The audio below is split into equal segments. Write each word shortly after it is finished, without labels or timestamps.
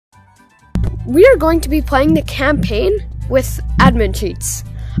we are going to be playing the campaign with admin cheats.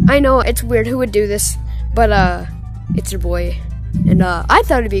 I know it's weird who would do this, but it's your boy. And I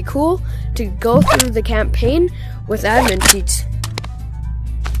thought it'd be cool to go through the campaign with admin cheats.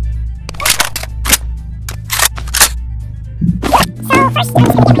 So first, I'm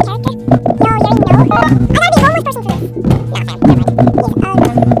just gonna get my character. No, I gotta be the homeless person for this. No, fine, never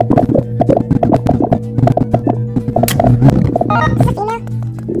mind. Is this a female? Yeah, it's a female. No?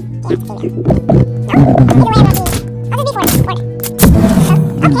 Either way, I'll just be for it.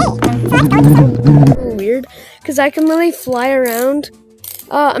 Okay, so let's go to some... Weird, because I can literally fly around.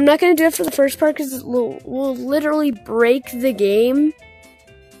 I'm not going to do it for the first part because it will literally break the game.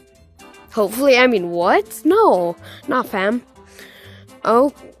 Hopefully, I mean, what? No, not fam.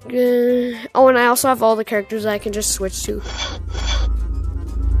 Oh, and I also have all the characters I can just switch to.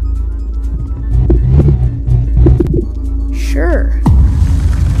 Sure.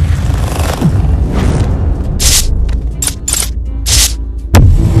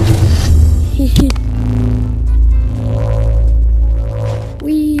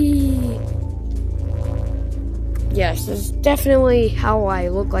 Yes, this is definitely how I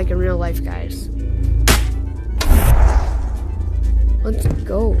look like in real life, guys. Let's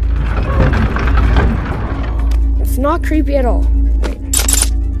go. It's not creepy at all. Wait.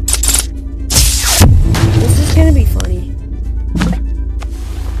 This is gonna be funny.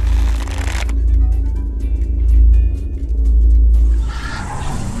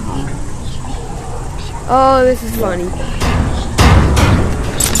 Oh, this is funny.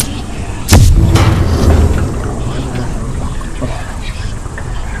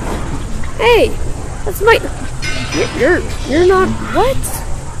 Hey, that's my. You're not. What?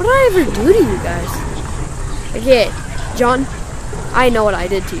 What did I ever do to you guys? Okay, John. I know what I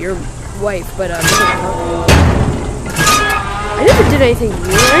did to your wife, but I never did anything to you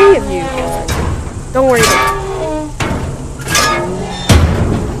or any of you. Don't worry about it.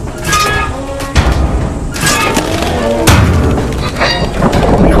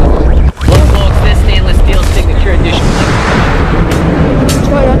 This stainless steel signature edition.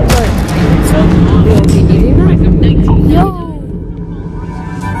 We'll be eating that. Yo!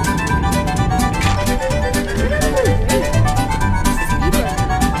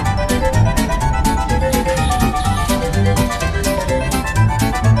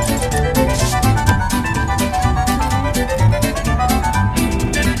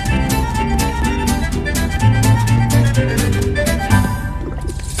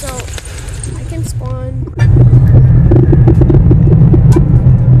 So, I can spawn.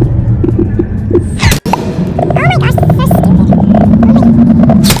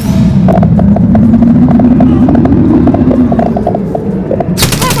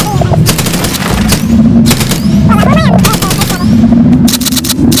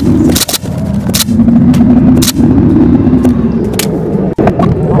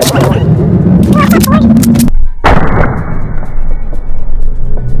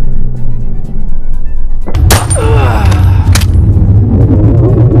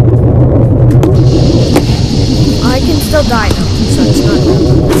 Die though, so it's not.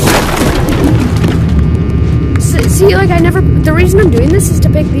 See, like the reason I'm doing this is to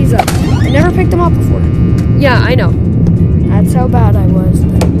pick these up. I never picked them up before. Yeah, I know. That's how bad I was.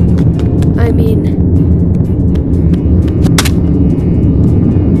 But, I mean.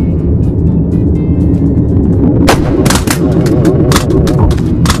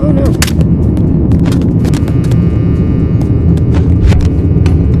 Oh no.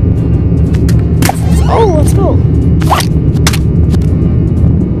 Oh, let's go.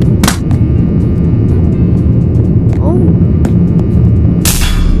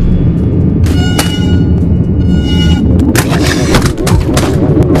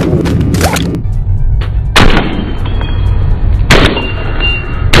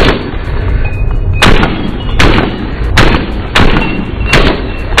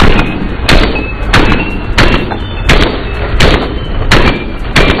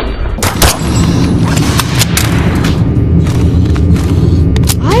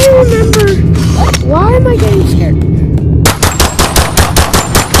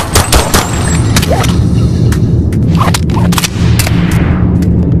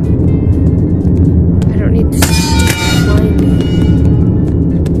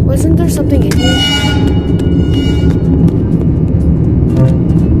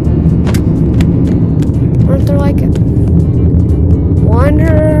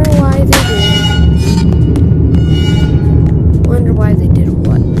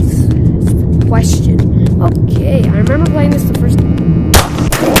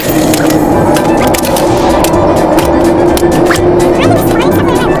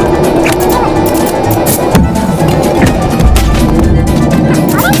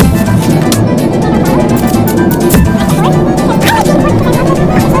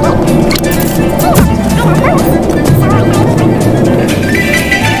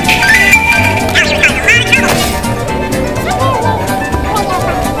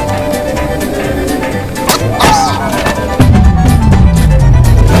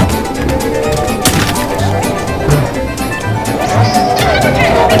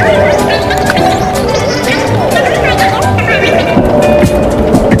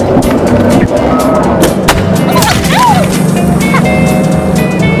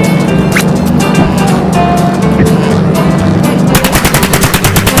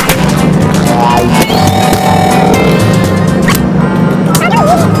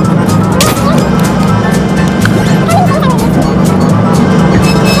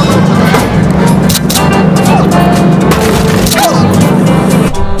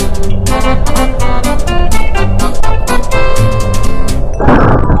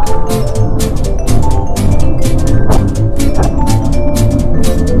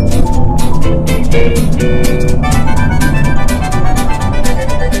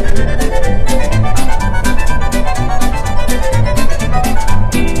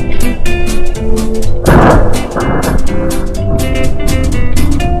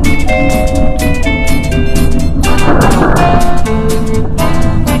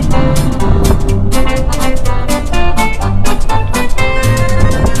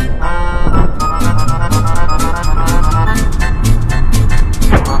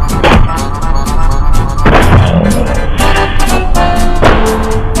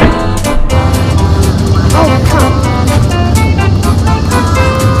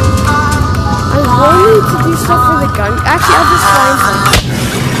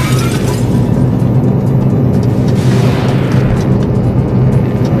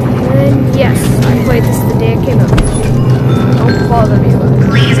 played this the day it came out. Don't bother me with it.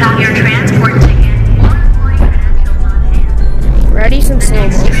 Please have your transport ticket or employee credentials on hand. Ready? Some slow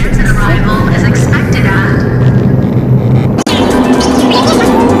Next motion. transit arrival is expected at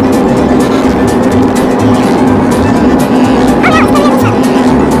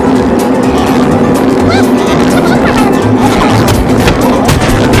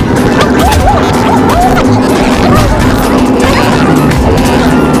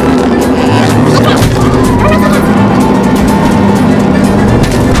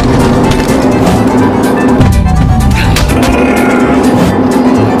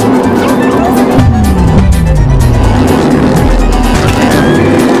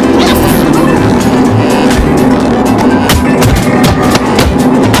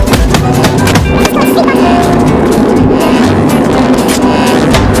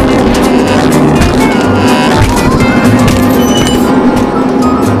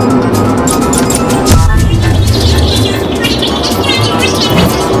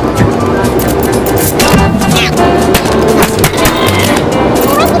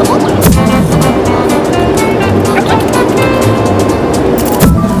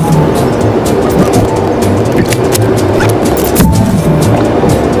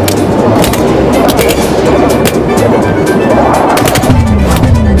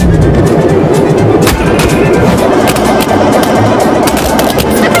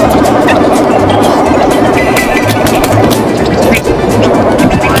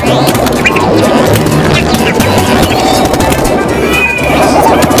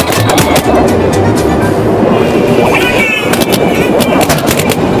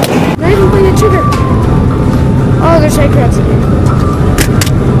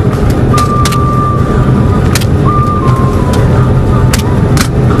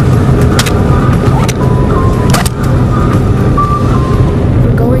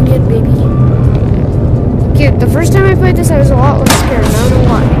The first time I played this, I was a lot less scared, and I don't know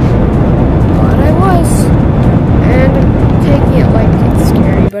why. But I was. And I'm taking it like it's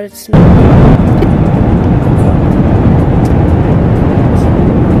scary, but it's not.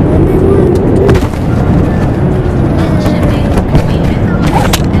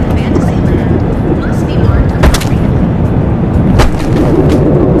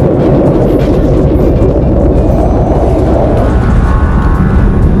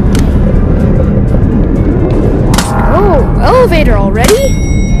 Elevator already?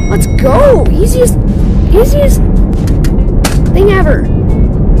 Let's go! Easiest thing ever.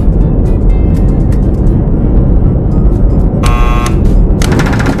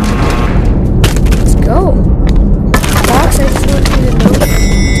 Let's go. Box, I just want you to know to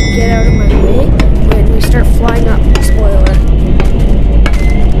get out of my way when we start flying up. Spoiler.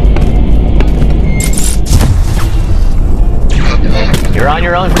 You're on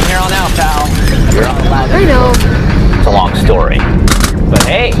your own from here on out, pal. You're not allowed to. I know. It's a long story. But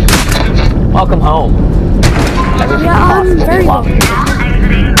hey, welcome home. Yeah, I'm very well.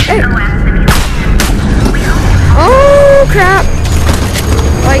 Hey. Oh crap!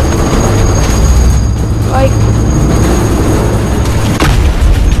 Like,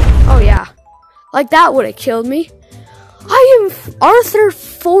 oh yeah, like that would have killed me. I am Arthur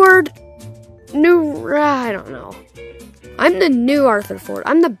Ford. I don't know. I'm the new Arthur Ford.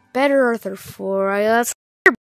 I'm the better Arthur Ford. That's